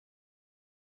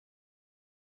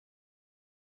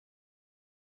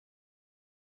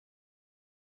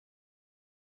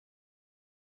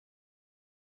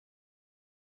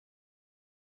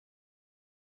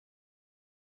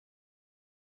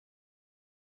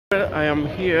I am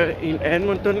here in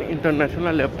Edmonton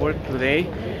International Airport today.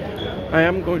 I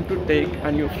am going to take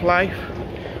a new flight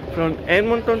from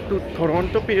Edmonton to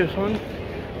Toronto Pearson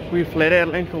with Flair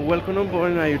Airlines. So welcome on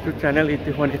board my YouTube channel.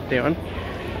 Este es Juan Esteban.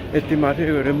 Estimados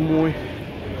seguidores, muy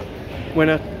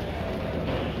buenas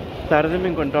tardes. Me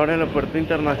encuentro ahora en el aeropuerto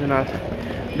internacional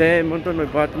de Edmonton. Hoy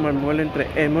voy a tomar vuelo entre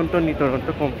Edmonton y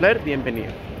Toronto con Flair.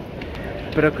 Bienvenido.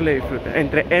 Espero que le disfruten.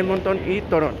 Entre Edmonton y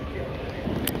Toronto.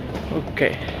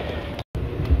 Okay.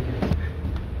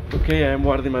 Okay, I am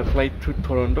boarding my flight to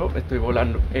Toronto. Estoy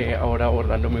volando, ahora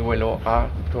abordando mi vuelo a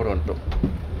Toronto.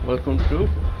 Welcome to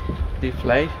the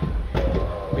flight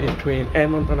between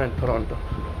Edmonton and Toronto.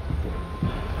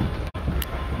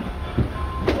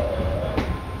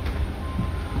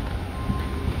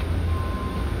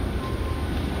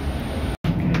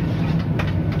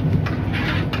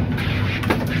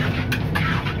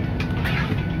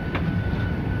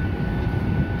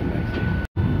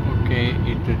 Okay,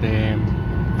 into the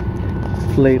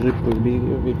flight Republic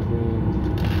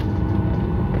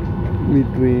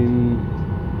between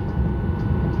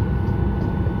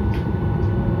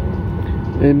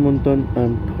Edmonton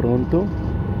and Toronto.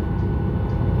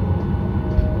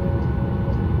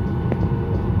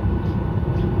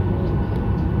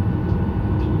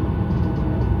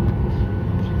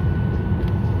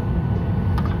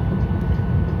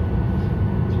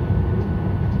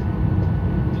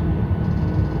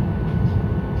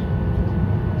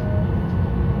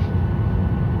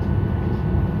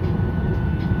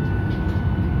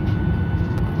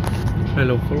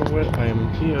 Hello followers, I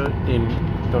am here in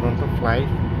Toronto flight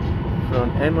from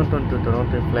Edmonton to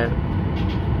Toronto Flair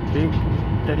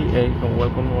YEG-38. So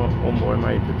welcome on board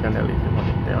my YouTube channel.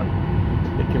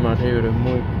 Estimados seguidores,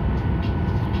 muy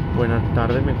buenas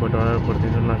tardes. Me encuentro en el aeropuerto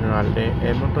internacional de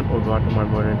Edmonton. Hoy voy a tomar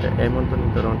vuelo entre Edmonton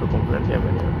y Toronto con Flair.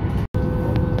 Bienvenido.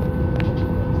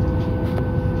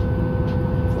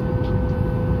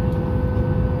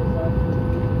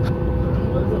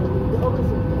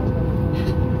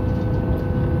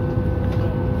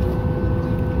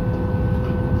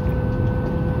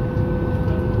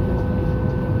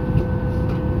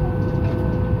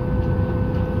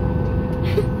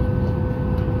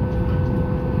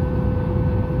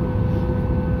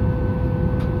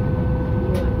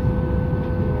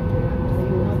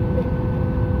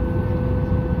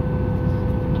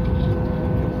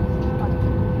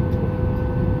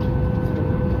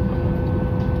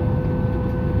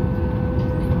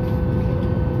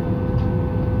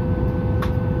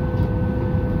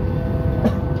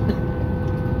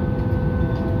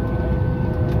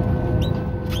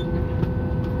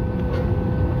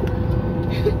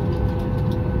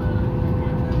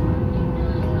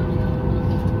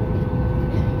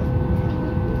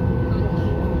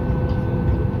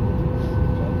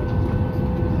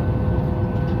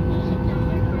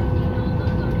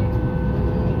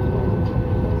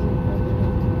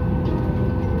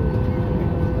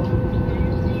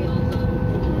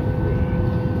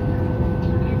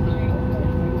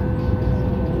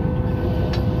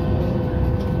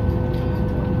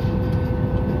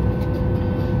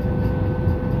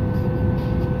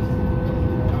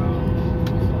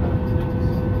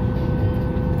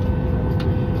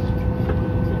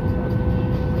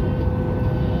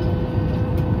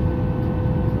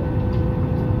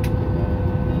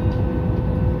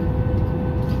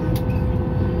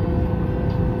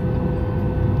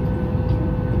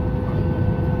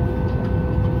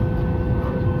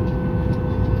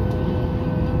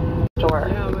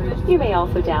 You may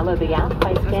also download the app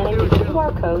by scanning the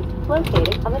QR code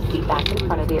located on the seat back in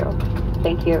front of you.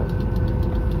 Thank you.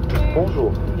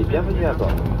 Bonjour et bienvenue à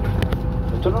bord.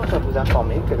 Nous tenons à vous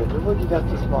informer que le nouveau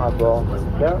divertissement à bord de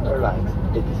Flair Airlines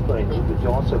est disponible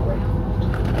durant ce vol.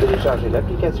 Téléchargez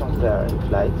l'application Flair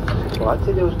Flight pour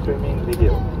accéder au streaming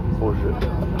vidéo, aux jeux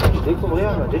et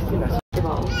découvrir nos destinations.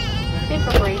 In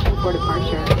preparation for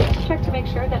departure, check to make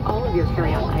sure that all of your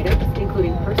carry-on items,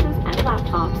 including purses and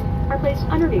laptops, are placed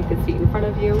underneath the seat in front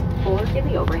of you or in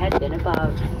the overhead bin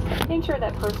above. Ensure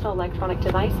that personal electronic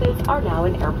devices are now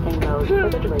in airplane mode for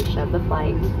the duration of the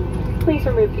flight. Please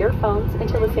remove earphones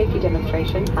until the safety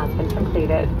demonstration has been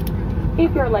completed.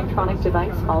 If your electronic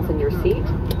device falls in your seat,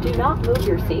 do not move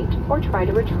your seat or try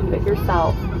to retrieve it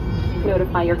yourself.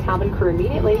 Notify your cabin crew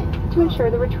immediately to ensure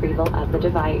the retrieval of the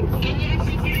device.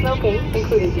 Smoking,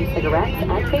 including e-cigarettes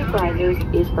and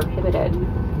vaporizers, is prohibited.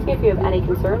 If you have any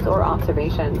concerns or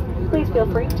observations, please feel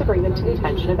free to bring them to the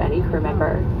attention of any crew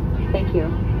member. Thank you.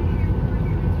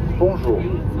 Bonjour,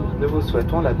 nous vous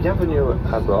souhaitons la bienvenue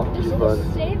à bord du vol.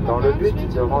 Dans le but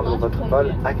de rendre votre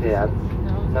vol agréable,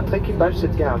 Notre équipage se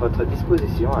tient à votre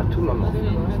disposition à tout moment.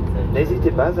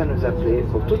 N'hésitez pas à nous appeler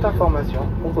pour toute information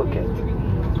ou requête.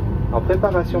 En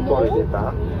préparation pour le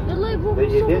départ,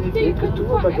 veuillez vérifier que tous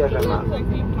vos bagages à main,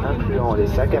 incluant les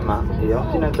sacs à main et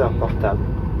ordinateurs portables,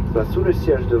 soient sous le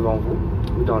siège devant vous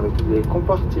ou dans les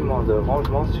compartiments de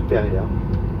rangement supérieur,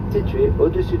 situés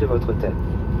au-dessus de votre tête.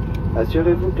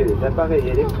 Assurez-vous que les appareils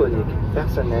électroniques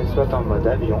personnels soient en mode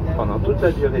avion pendant toute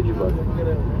la durée du vol.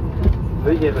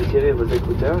 Veuillez retirer vos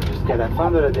écouteurs jusqu'à la fin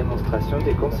de la démonstration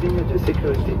des consignes de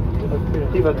sécurité.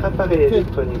 Si votre appareil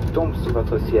électronique tombe sous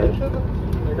votre siège,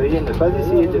 veuillez ne pas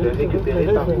essayer de le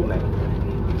récupérer par vous-même.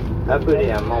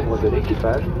 Appelez un membre de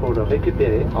l'équipage pour le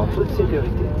récupérer en toute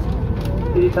sécurité.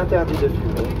 Il est interdit de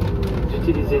fumer,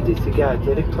 d'utiliser des cigarettes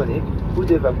électroniques ou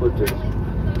des vapoteuses.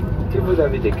 Si vous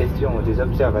avez des questions ou des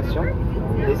observations,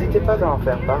 n'hésitez pas à en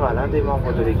faire part à l'un des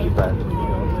membres de l'équipage.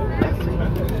 Merci.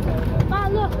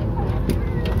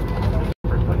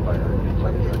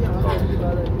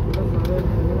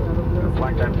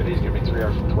 Flying time today is going to be 3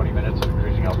 hours and 20 minutes and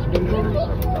cruising altitude of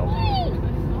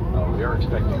 37,000. We are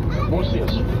expecting mostly a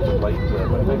smooth flight,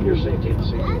 but for your safety and the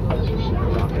safety of others, you're seated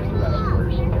around your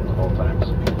passengers at all times.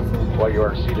 While you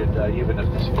are seated, even if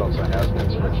the seatbelt sign has been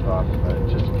switched off,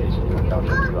 just in case you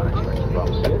encounter any unexpected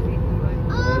problems.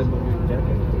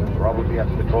 Rob will be at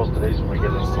the controls today, so when we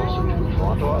get a little closer to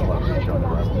Toronto, I'll update you on the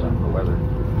arrival time for weather.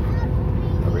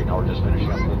 Right now we're just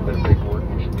finishing up a little bit of paperwork.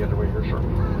 We should be underway here shortly.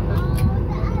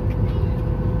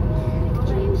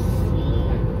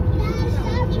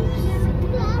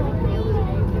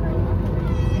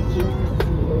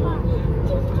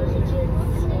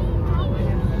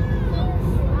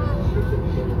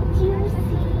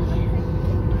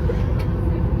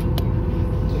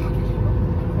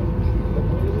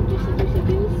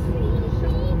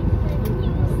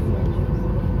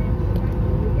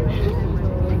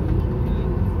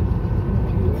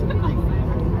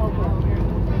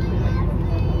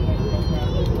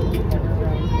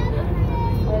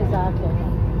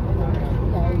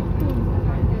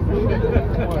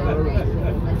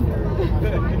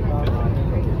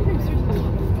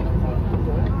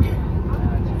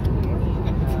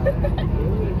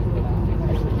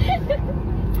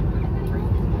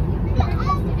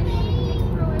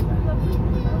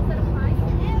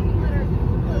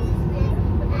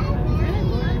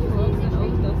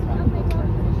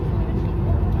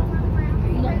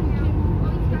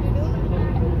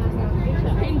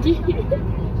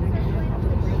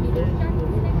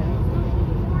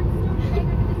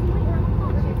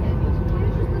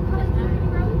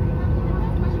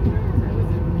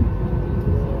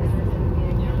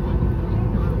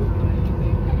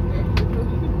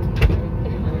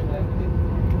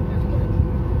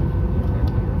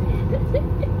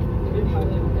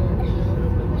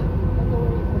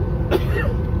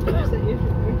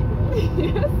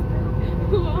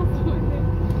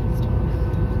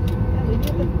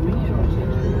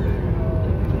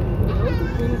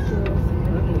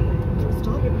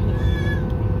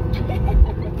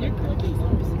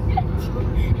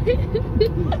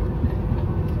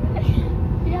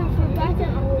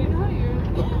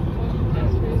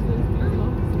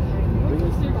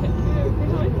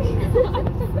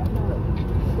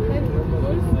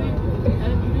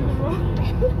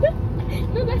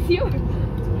 No, that's yours.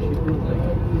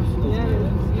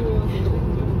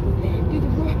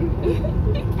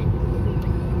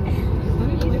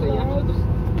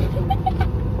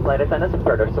 Flight attendants and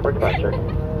further support departure.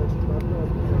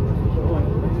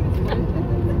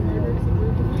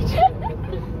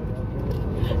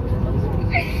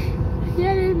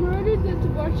 Yeah, they murdered the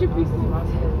departure piece.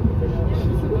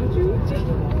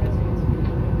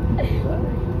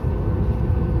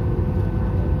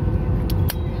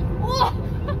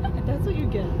 That's what you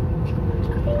get.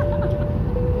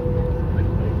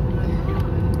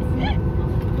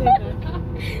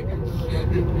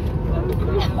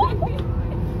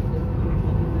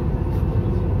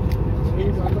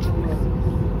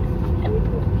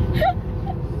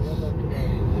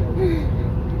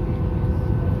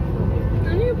 I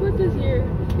need to put this here.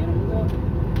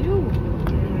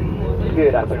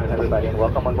 Good afternoon, everybody, and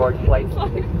welcome on board Flight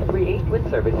 638 with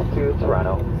service to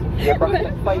Toronto. The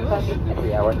approximate flight time is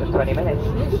 3 hours and 20 minutes.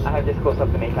 I have just closed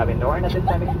up the main cabin door, and at this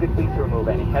time, if you could please remove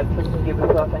any headsets and give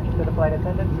full attention to the flight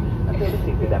attendants until the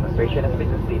safety demonstration has been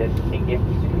completed. Thank you.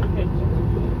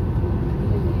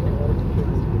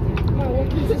 My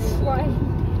weapon is slime.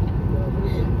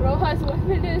 Roja's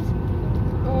weapon is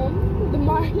the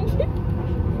mind.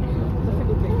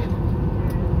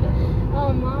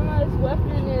 Mama's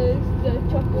weapon is the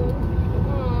chocolate.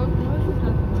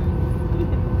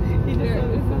 He just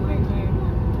said something.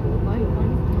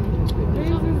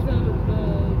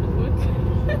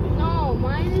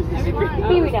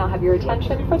 now have your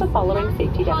attention for the following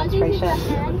safety demonstration.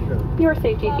 Your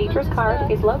safety features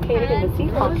card is located in the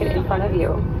seat pocket in front of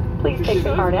you. Please take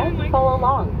the card out and follow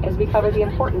along as we cover the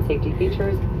important safety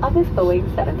features of this Boeing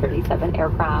 737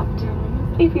 aircraft.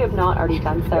 If you have not already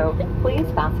done so,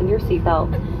 please fasten your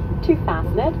seatbelt. To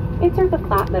fasten it, insert the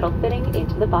flat metal fitting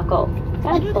into the buckle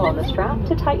and pull on the strap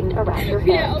to tighten around your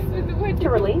hips. To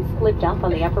release, lift up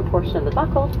on the upper portion of the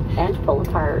buckle and pull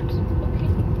apart.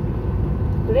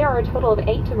 There are a total of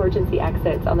 8 emergency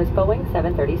exits on this Boeing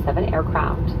 737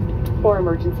 aircraft. 4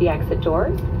 emergency exit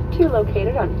doors, 2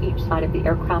 located on each side of the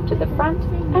aircraft at the front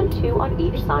and 2 on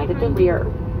each side at the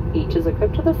rear. Each is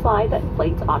equipped with a slide that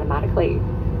inflates automatically.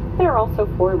 There are also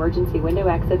 4 emergency window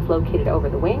exits located over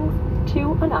the wings,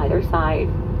 2 on either side.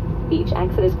 Each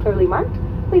exit is clearly marked.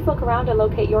 Please look around and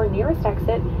locate your nearest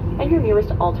exit and your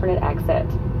nearest alternate exit.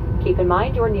 Keep in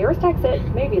mind your nearest exit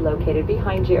may be located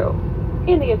behind you.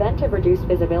 In the event of reduced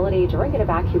visibility during an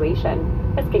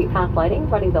evacuation, escape path lighting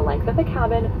running the length of the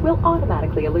cabin will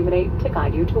automatically illuminate to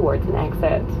guide you towards an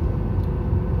exit.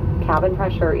 Cabin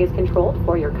pressure is controlled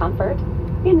for your comfort.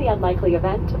 In the unlikely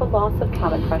event of a loss of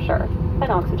cabin pressure,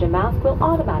 an oxygen mask will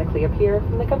automatically appear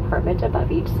from the compartment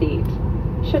above each seat.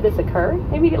 Should this occur,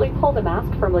 immediately pull the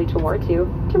mask firmly towards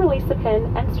you to release the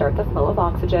pin and start the flow of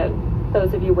oxygen.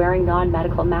 Those of you wearing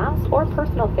non-medical masks or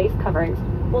personal face coverings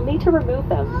will need to remove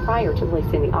them prior to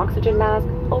placing the oxygen mask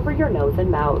over your nose and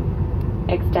mouth.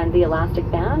 Extend the elastic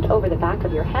band over the back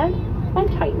of your head and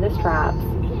tighten the straps.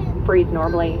 Breathe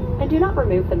normally and do not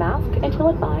remove the mask until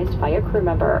advised by a crew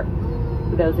member.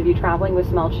 Those of you traveling with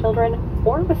small children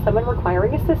or with someone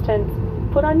requiring assistance,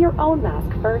 put on your own mask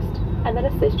first and then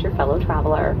assist your fellow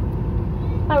traveler.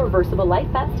 A reversible life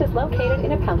vest is located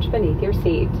in a pouch beneath your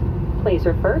seat. Please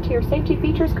refer to your safety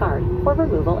features card for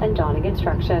removal and donning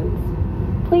instructions.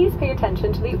 Please pay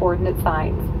attention to the ordinate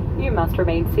signs. You must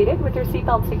remain seated with your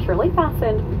seatbelt securely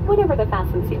fastened whenever the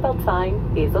fasten seatbelt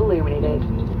sign is illuminated.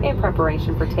 In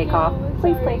preparation for takeoff,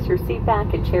 please place your seat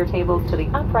back and chair tables to the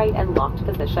upright and locked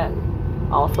position.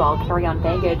 Also, all carry-on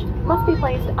baggage must be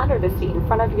placed under the seat in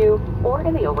front of you or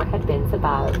in the overhead bins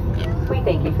above. We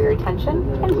thank you for your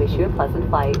attention and wish you a pleasant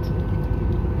flight.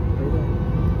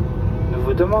 Nous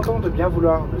vous demandons de bien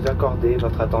vouloir nous accorder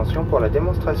votre attention pour la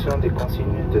démonstration des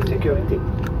consignes de sécurité.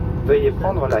 Veuillez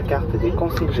prendre la carte des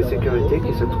consignes de sécurité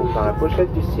qui se trouve dans la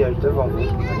pochette du siège devant vous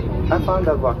afin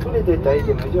d'avoir tous les détails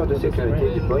des mesures de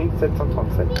sécurité du Boeing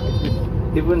 737.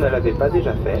 Si vous ne l'avez pas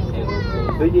déjà fait,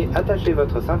 veuillez attacher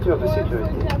votre ceinture de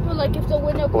sécurité.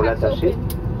 Pour l'attacher,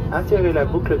 insérez la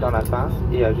boucle dans la pince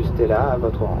et ajustez-la à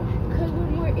votre hanche.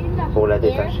 Pour la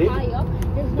détacher,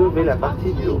 soulevez la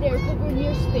partie du haut.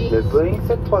 Le Boeing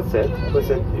 737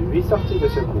 possède 8 sorties de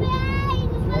secours.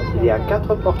 Il y a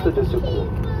 4 portes de secours,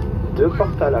 2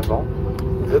 portes à l'avant,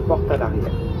 2 portes à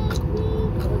l'arrière.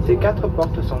 Ces 4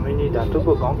 portes sont munies d'un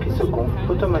toboggan qui se gonfle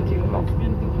automatiquement.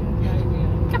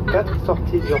 4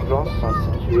 sorties d'urgence sont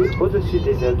situées au-dessus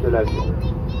des ailes de l'avion.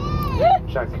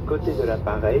 Chaque côté de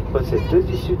l'appareil possède 2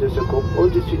 issues de secours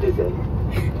au-dessus des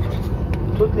ailes.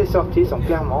 Toutes les sorties sont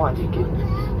clairement indiquées.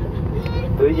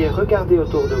 Veuillez regarder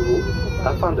autour de vous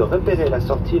afin de repérer la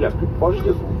sortie la plus proche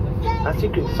de vous, ainsi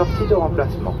qu'une sortie de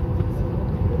remplacement.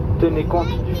 Tenez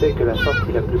compte du fait que la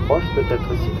sortie la plus proche peut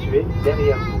être située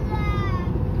derrière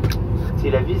vous. Si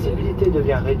la visibilité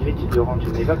devient réduite durant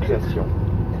une évacuation,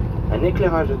 un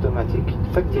éclairage automatique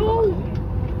s'activera.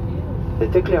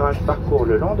 Cet éclairage parcourt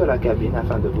le long de la cabine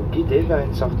afin de vous guider vers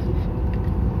une sortie.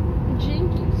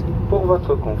 Pour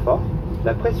votre confort,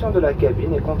 la pression de la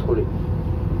cabine est contrôlée.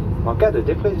 En cas de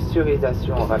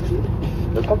dépressurisation rapide,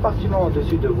 le compartiment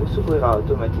au-dessus de vous s'ouvrira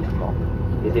automatiquement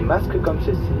et des masques comme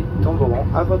ceci tomberont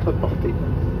à votre portée.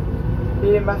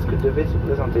 Si les masques devaient se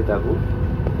présenter à vous,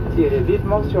 tirez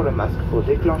vivement sur le masque pour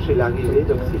déclencher l'arrivée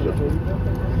d'oxygène.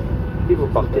 Si vous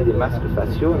portez des masques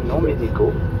faciaux non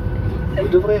médicaux, vous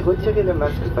devrez retirer le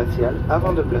masque facial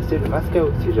avant de placer le masque à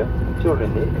oxygène sur le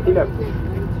nez et la bouche.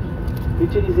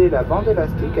 Utilisez la bande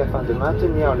élastique afin de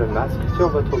maintenir le masque sur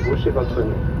votre bouche et votre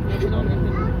nez.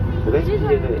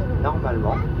 Respirez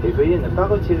normalement et veuillez ne pas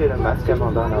retirer le masque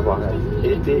avant d'en avoir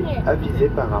été avisé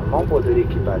par un membre de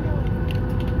l'équipage.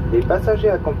 Les passagers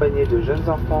accompagnés de jeunes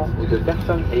enfants ou de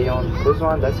personnes ayant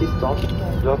besoin d'assistance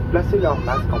doivent placer leur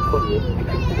masque en premier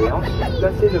et ensuite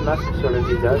placer le masque sur le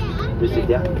visage de ces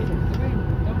derniers.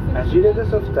 Un gilet de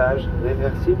sauvetage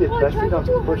réversible est placé dans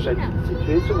une pochette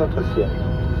située sous votre siège.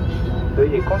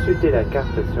 Veuillez consulter la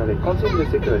carte sur les consignes de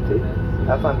sécurité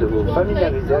afin de vous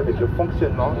familiariser avec le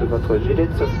fonctionnement de votre gilet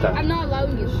de sauvetage.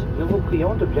 Nous vous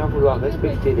prions de bien vouloir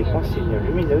respecter les consignes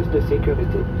lumineuses de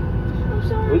sécurité.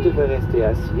 Vous devez rester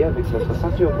assis avec votre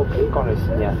ceinture bouclée quand le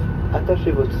signal «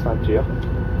 Attachez votre ceinture »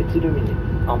 est illuminé.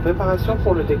 En préparation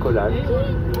pour le décollage,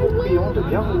 nous vous prions de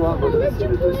bien vouloir redresser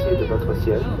le dossier de votre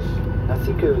siège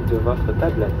ainsi que de votre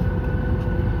tablette.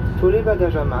 Tous les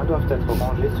bagages à main doivent être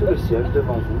rangés sous le siège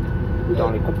devant vous ou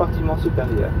dans les compartiments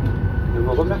supérieurs. Nous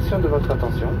vous remercions de votre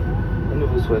attention et nous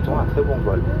vous souhaitons un très bon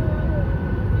vol.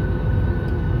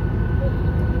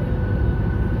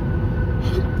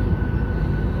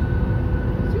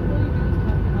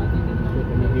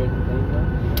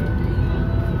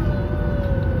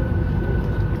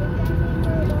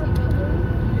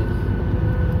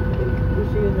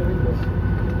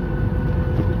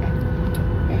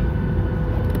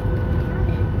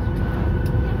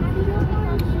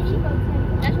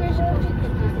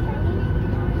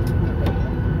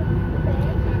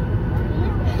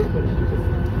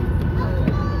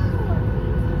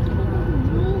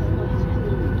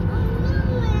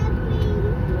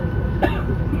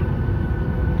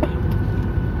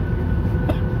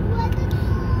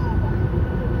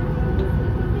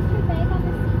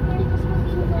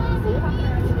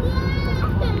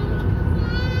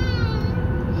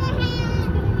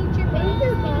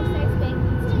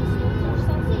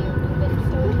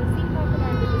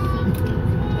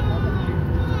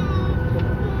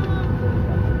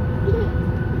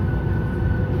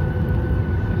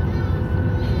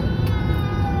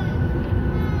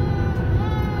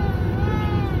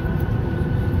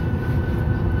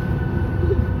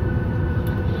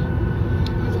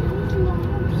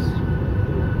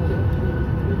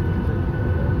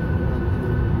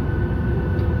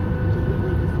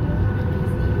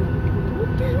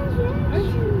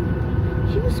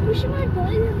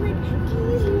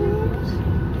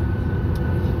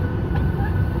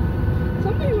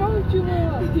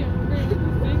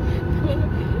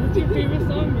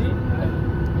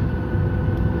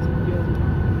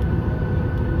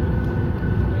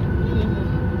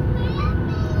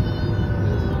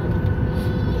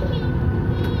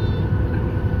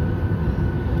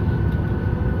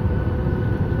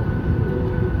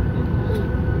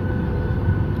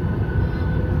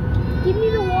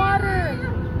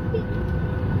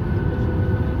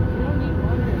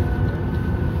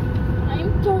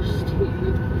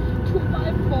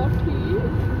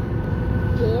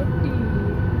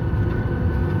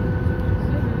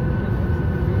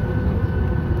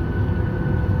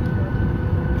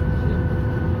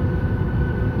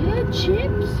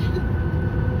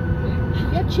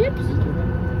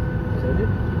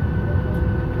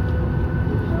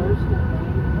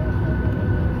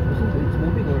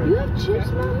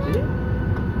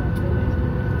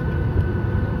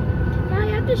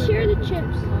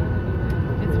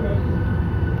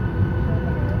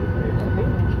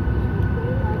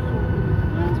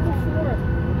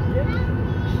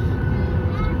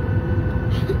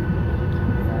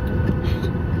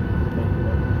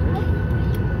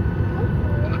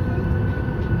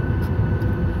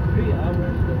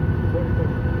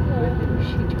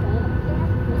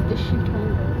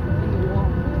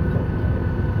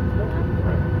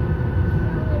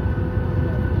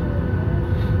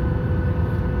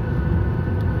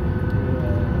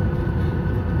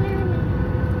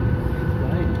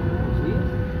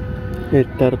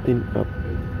 Starting up.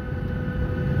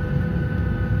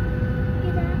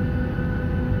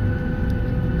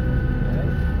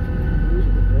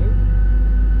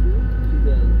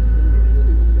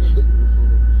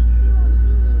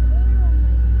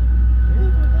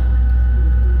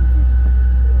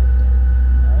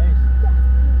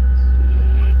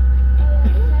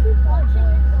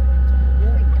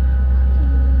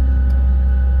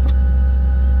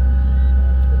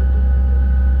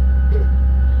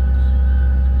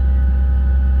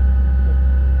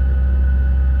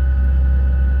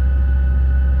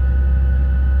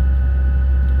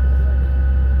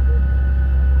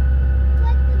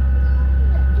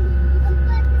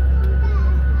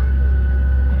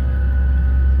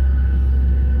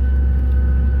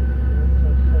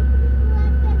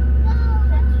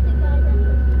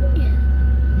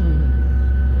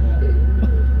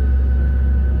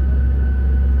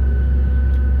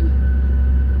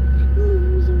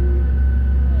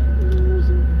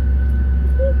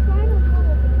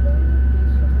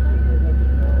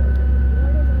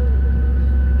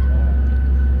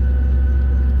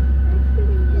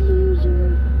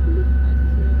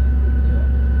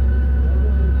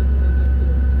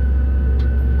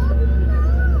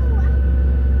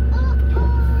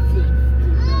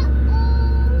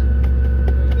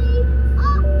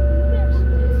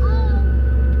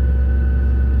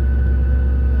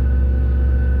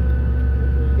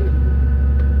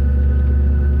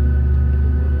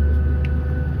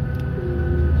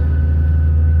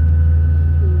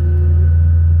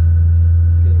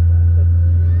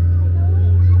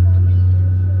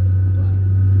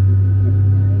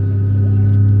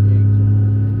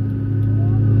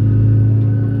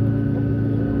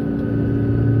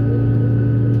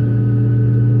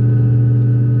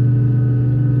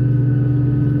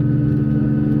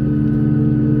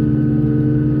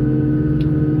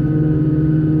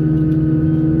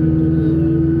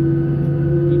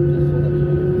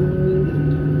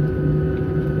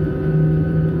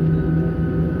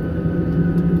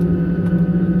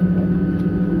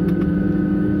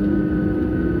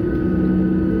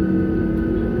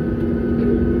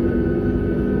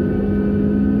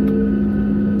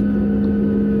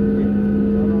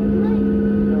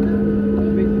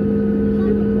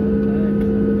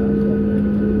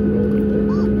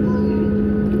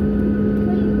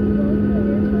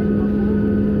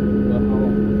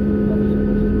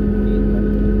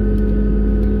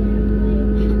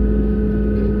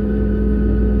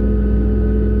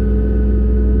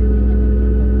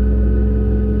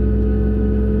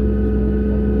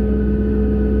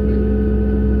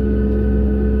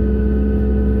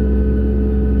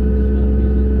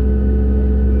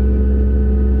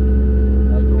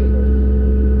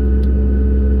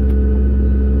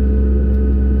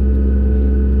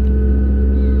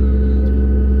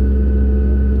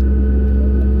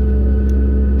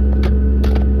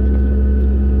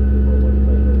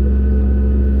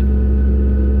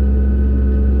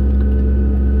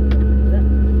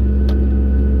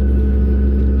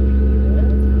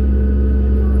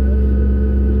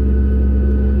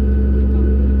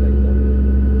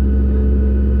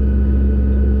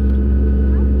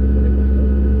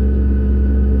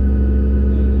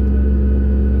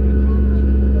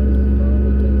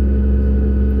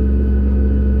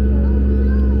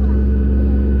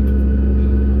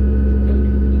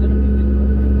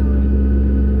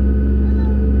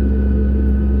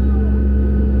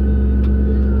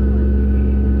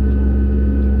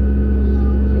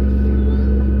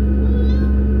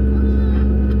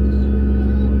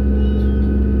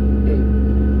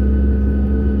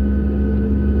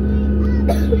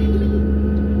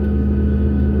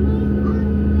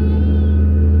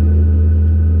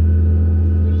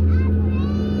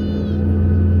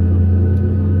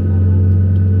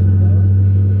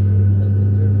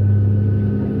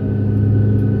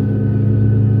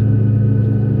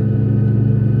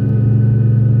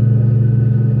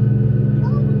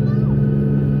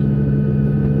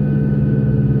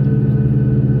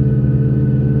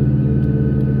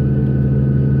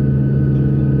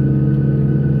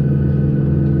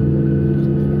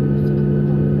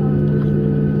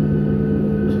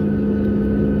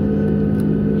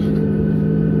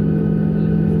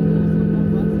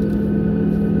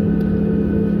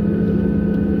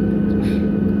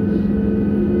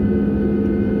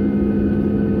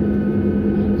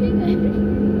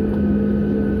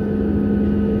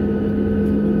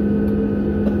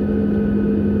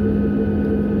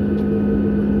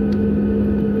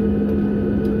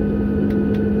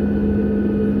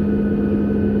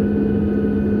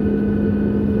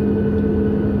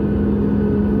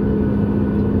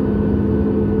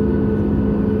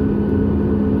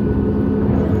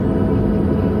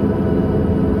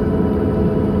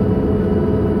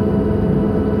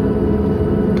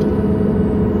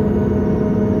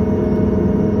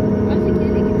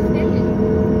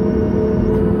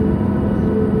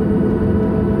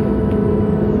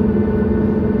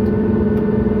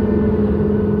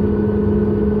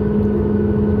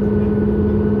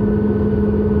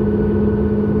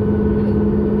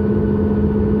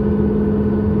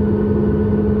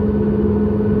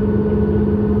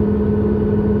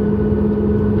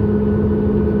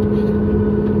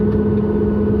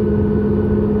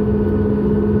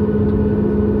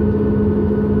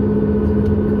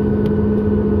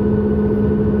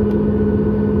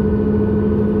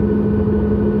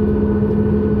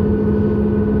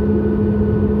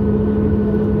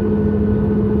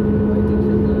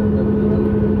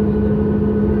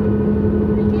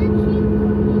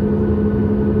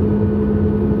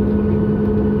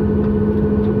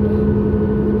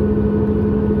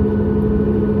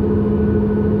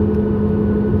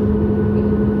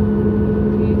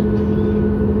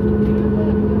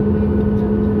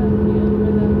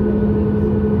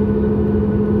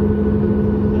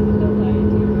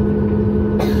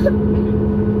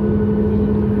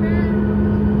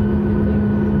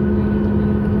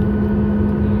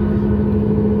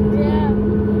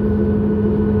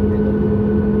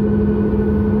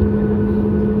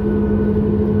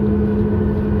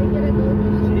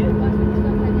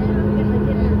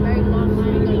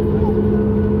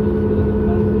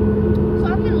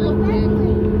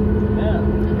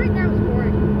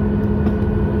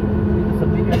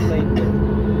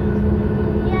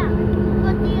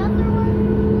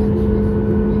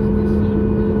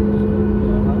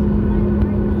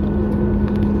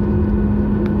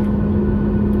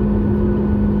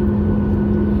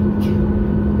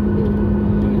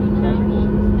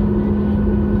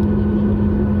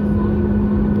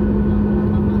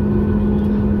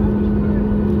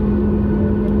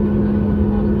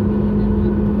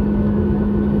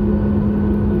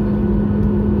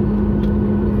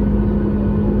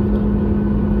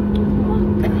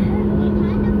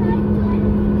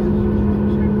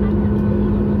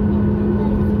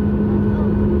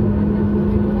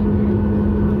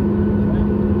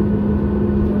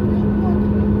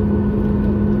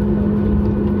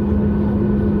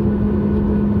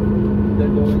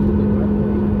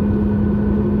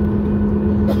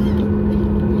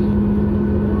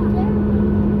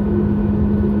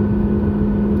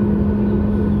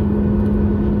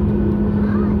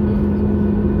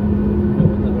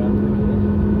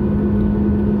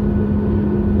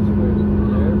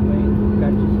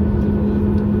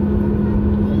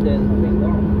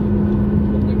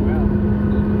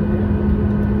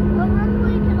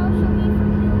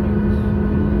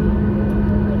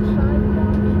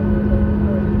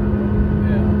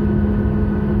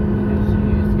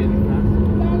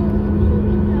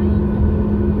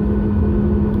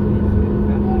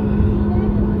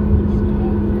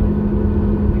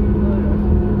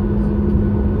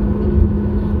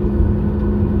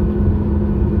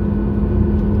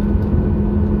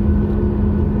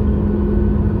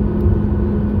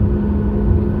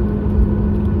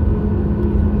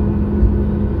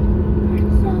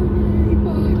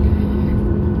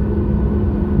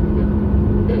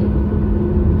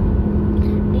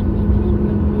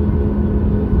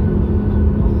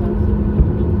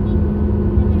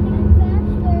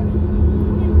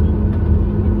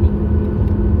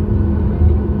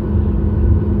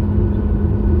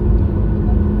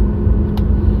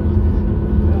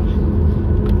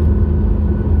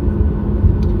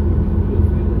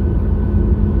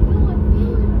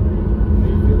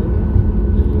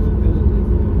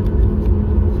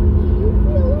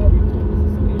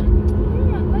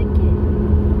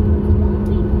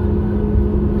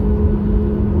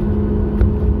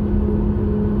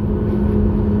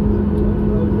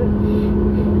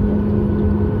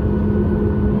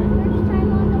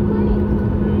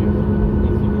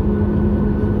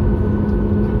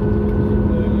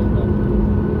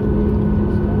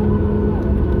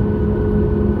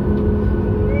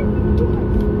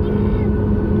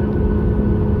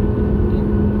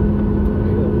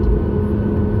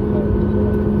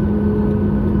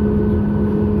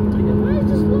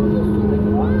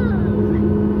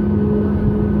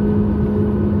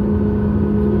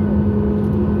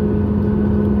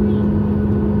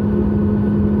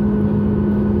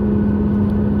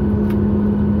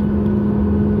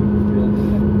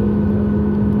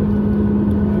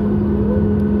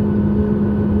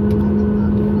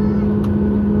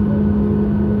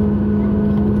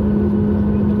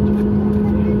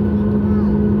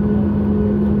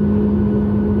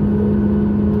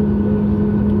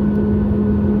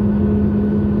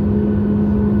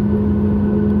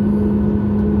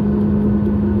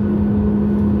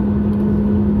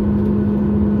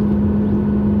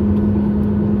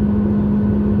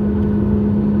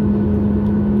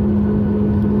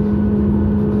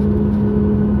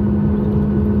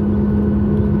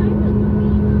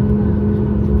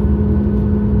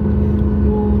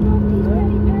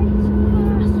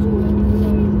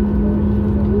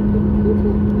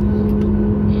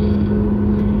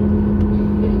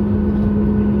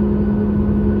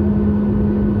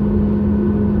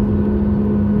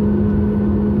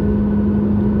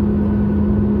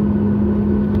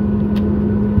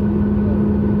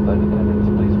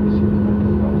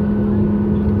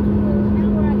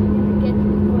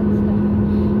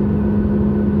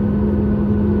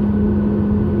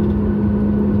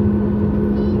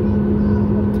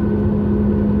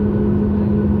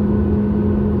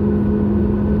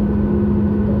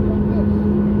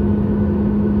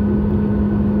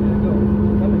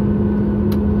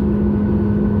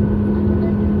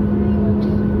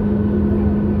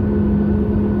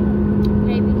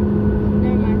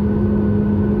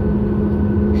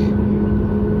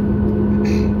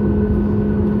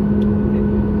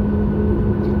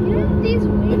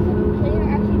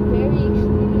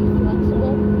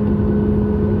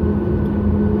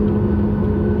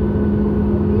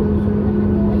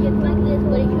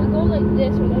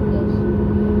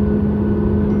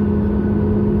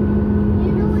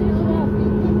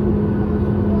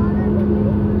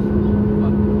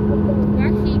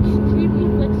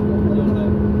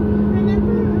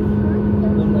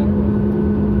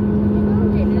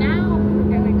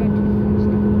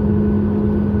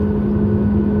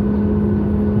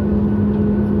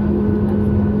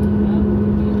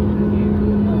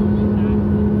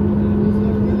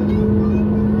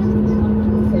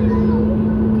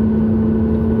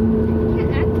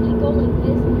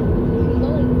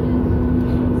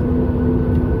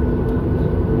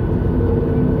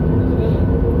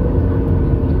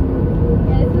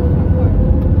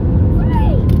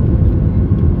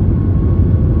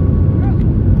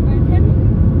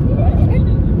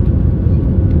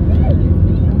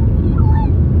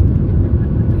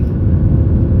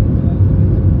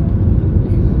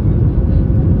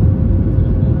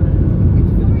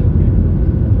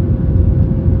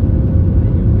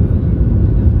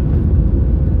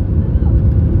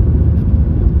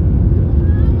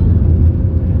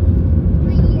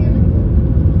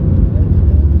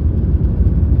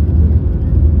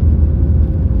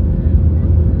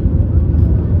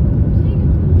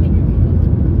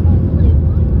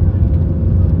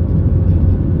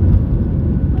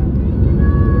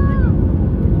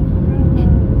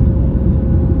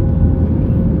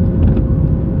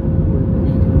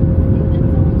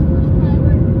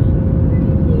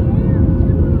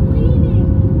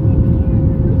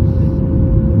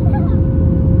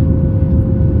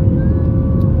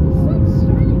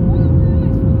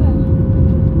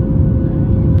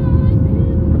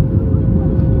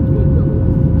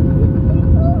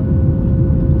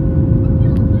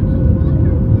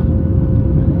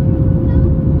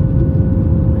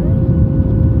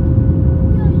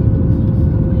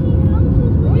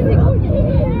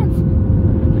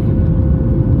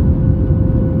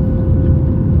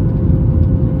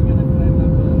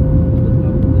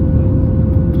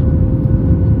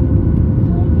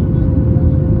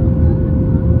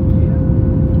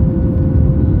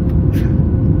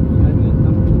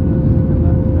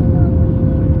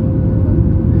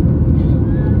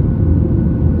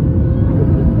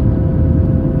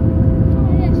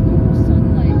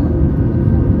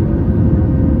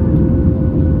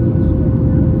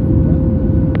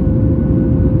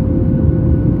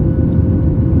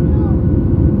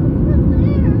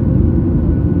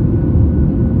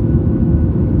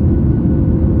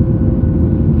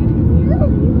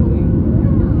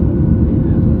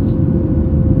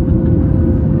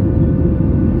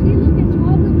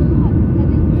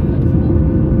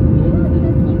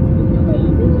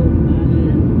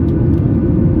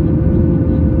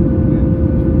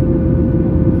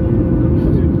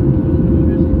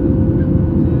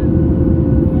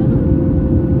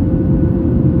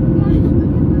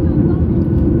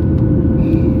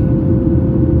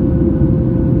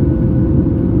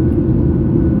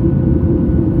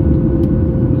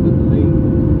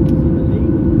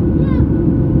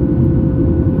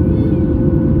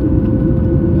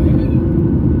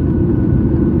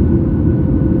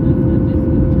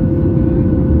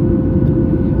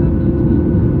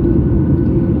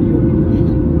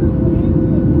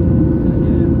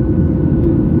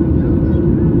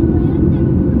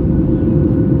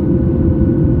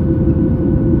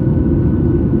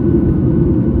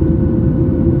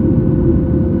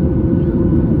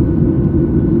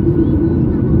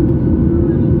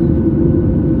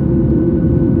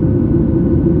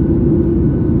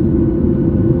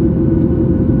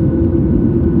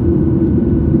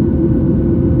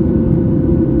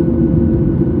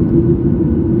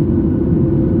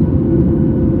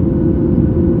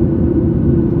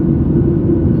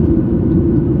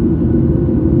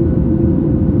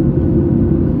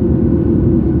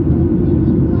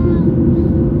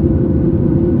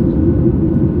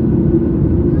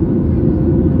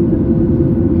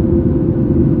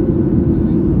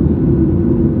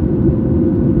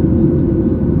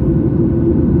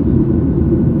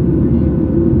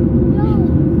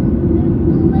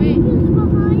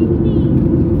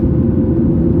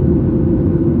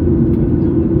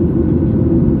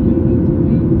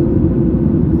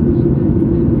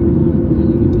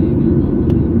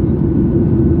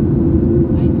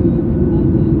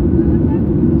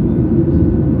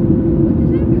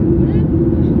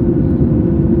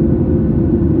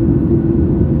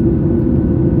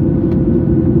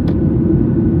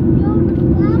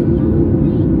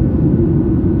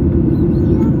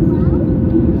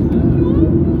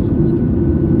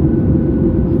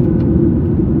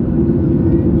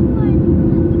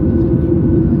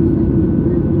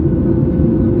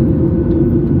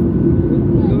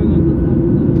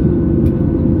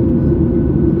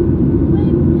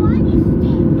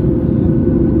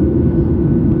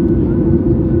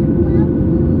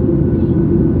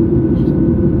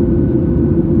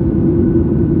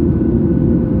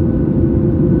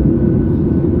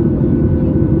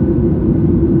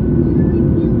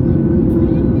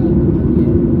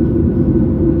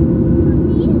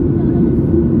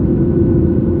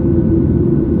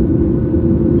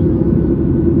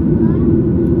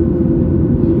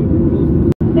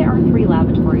 are 3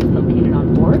 lavatories